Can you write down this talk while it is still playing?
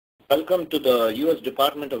Welcome to the U.S.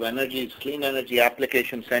 Department of Energy's Clean Energy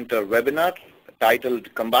Application Center webinar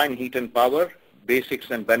titled Combined Heat and Power, Basics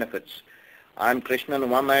and Benefits. I'm Krishnan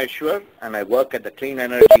Umamaheshwar and I work at the Clean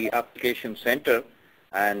Energy Application Center,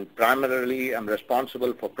 and primarily I'm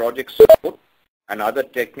responsible for project support and other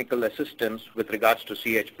technical assistance with regards to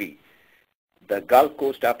CHP. The Gulf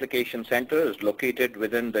Coast Application Center is located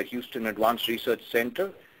within the Houston Advanced Research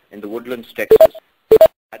Center in the Woodlands, Texas.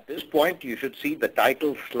 At this point, you should see the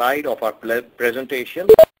title slide of our presentation.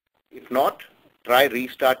 If not, try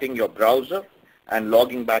restarting your browser and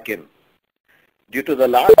logging back in. Due to the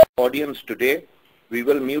large audience today, we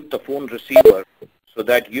will mute the phone receiver so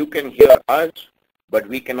that you can hear us, but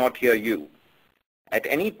we cannot hear you. At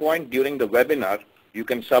any point during the webinar, you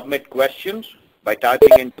can submit questions by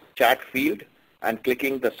typing into the chat field and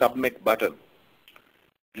clicking the submit button.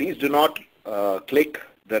 Please do not click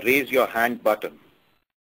the raise your hand button.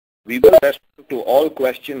 We will respond to all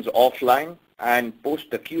questions offline and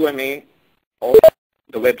post the Q&A on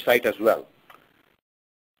the website as well.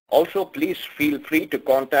 Also, please feel free to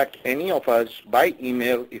contact any of us by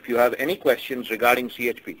email if you have any questions regarding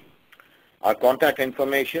CHP. Our contact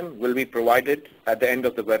information will be provided at the end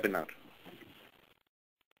of the webinar.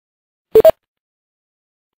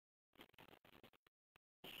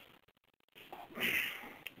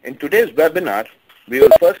 In today's webinar, we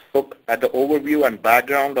will first look at the overview and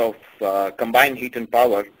background of combined heat and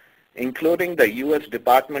power, including the U.S.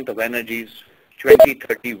 Department of Energy's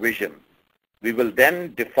 2030 vision. We will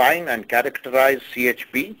then define and characterize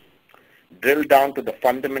CHP, drill down to the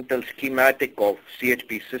fundamental schematic of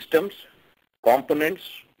CHP systems, components,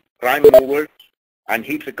 prime movers, and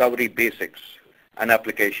heat recovery basics and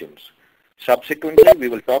applications. Subsequently, we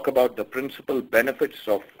will talk about the principal benefits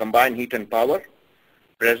of combined heat and power,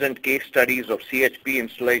 present case studies of CHP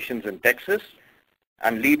installations in Texas,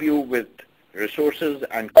 and leave you with resources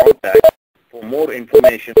and contacts for more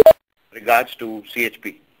information regards to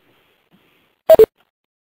CHP.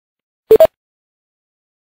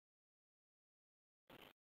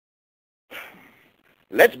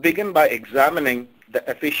 Let's begin by examining the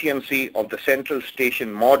efficiency of the central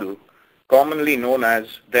station model, commonly known as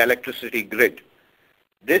the electricity grid.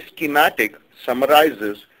 This schematic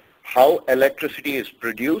summarizes how electricity is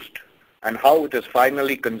produced and how it is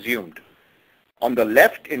finally consumed. On the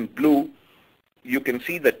left in blue, you can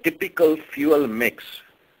see the typical fuel mix,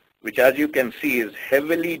 which as you can see is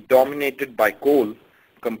heavily dominated by coal,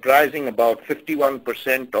 comprising about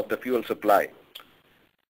 51% of the fuel supply.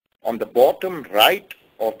 On the bottom right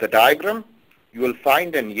of the diagram, you will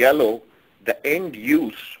find in yellow the end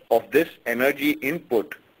use of this energy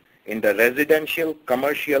input in the residential,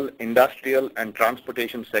 commercial, industrial, and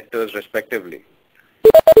transportation sectors respectively.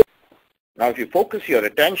 Now if you focus your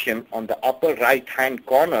attention on the upper right-hand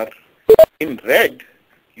corner, in red,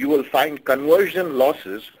 you will find conversion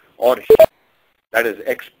losses or heat that is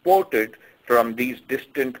exported from these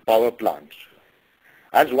distant power plants.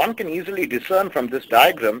 As one can easily discern from this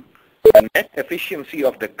diagram, the net efficiency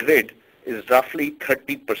of the grid is roughly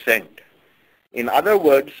 30%. In other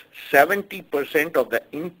words, 70% of the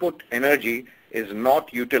input energy is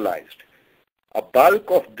not utilized. A bulk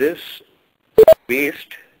of this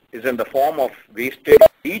waste is in the form of wasted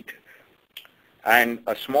heat, and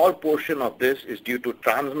a small portion of this is due to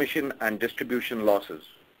transmission and distribution losses.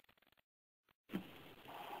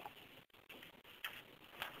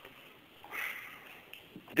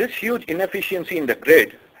 This huge inefficiency in the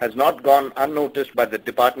grid has not gone unnoticed by the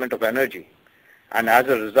Department of Energy, and as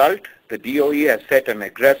a result, the DOE has set an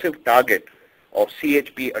aggressive target of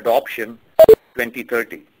CHP adoption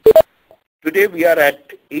 2030. Today we are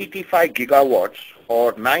at 85 gigawatts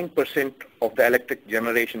or 9% of the electric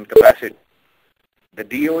generation capacity. The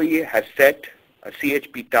DOE has set a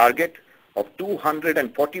CHP target of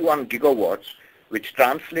 241 gigawatts, which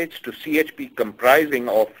translates to CHP comprising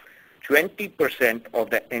of 20% of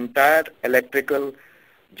the entire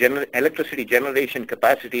electricity generation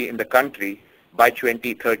capacity in the country by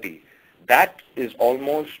 2030. That is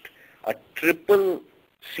almost a triple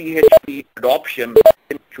CHP adoption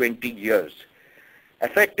in 20 years.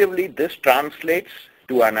 Effectively, this translates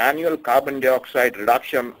to an annual carbon dioxide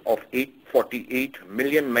reduction of 848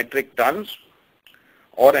 million metric tons,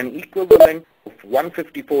 or an equivalent of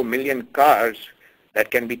 154 million cars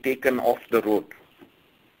that can be taken off the road.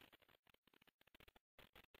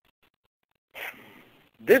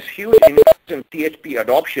 This huge increase in CHP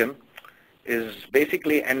adoption is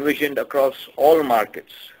basically envisioned across all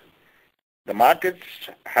markets. The markets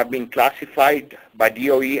have been classified by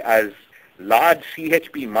DOE as large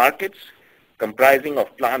CHP markets comprising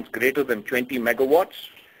of plants greater than 20 megawatts.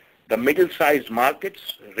 the middle-sized markets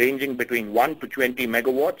ranging between 1 to 20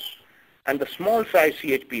 megawatts, and the small-sized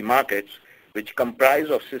CHP markets, which comprise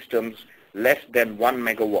of systems less than 1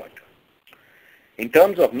 megawatt. In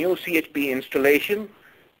terms of new CHP installation,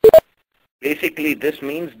 basically this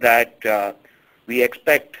means that we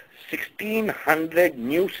expect 1,600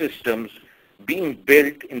 new systems being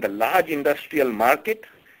built in the large industrial market,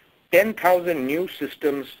 10,000 new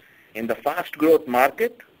systems in the fast growth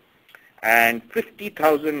market, and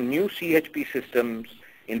 50,000 new CHP systems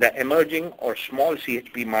in the emerging or small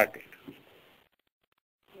CHP market.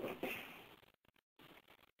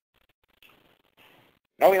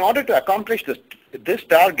 Now, in order to accomplish this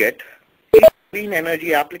target, 8 clean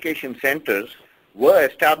energy application centers were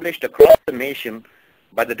established across the nation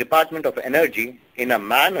by the Department of Energy in a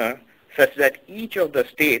manner such that each of the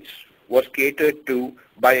states was catered to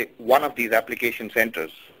by one of these application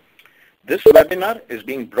centers. This webinar is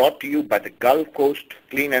being brought to you by the Gulf Coast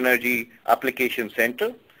Clean Energy Application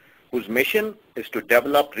Center, whose mission is to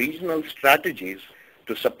develop regional strategies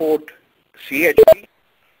to support CHP,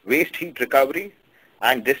 waste heat recovery,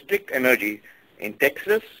 and district energy in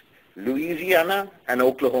Texas, Louisiana, and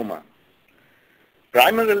Oklahoma.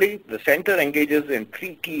 Primarily, the center engages in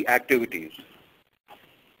 3 key activities.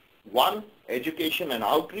 1, education and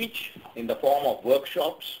outreach in the form of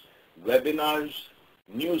workshops, webinars,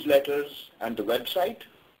 newsletters, and the website.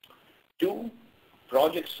 2,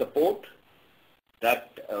 project support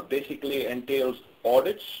that basically entails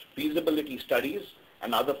audits, feasibility studies,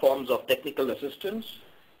 and other forms of technical assistance,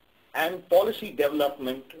 and policy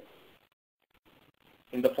development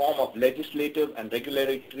in the form of legislative and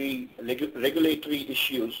regulatory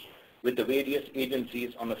issues with the various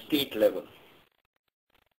agencies on a state level.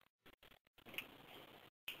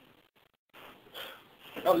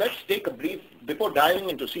 Now let's take a brief, before diving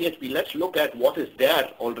into CHP, let's look at what is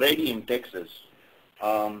there already in Texas.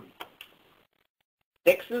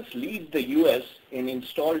 Texas leads the US in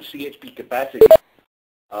installed CHP capacity.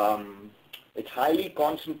 It's highly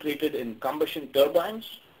concentrated in combustion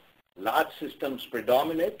turbines, large systems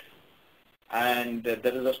predominate, and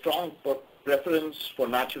there is a strong preference for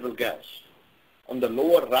natural gas. On the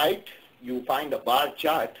lower right, you find a bar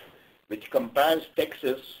chart which compares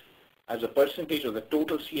Texas as a percentage of the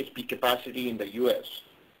total CHP capacity in the US.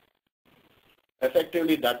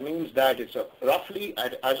 Effectively, that means that it's roughly,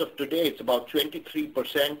 as of today, it's about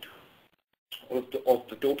 23% of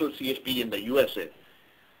the total CHP in the USA.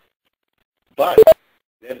 But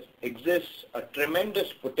there exists a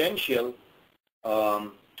tremendous potential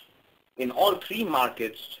in all 3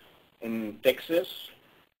 markets in Texas,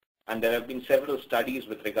 and there have been several studies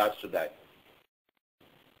with regards to that.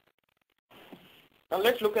 Now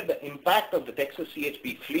let's look at the impact of the Texas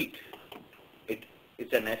CHP fleet.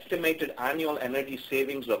 It's an estimated annual energy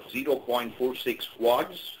savings of 0.46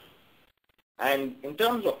 watts. And in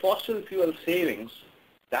terms of fossil fuel savings,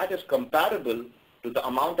 that is comparable to the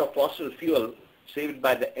amount of fossil fuel saved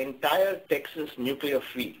by the entire Texas nuclear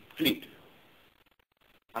fleet.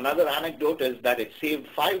 Another anecdote is that it saved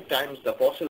 5 times the fossil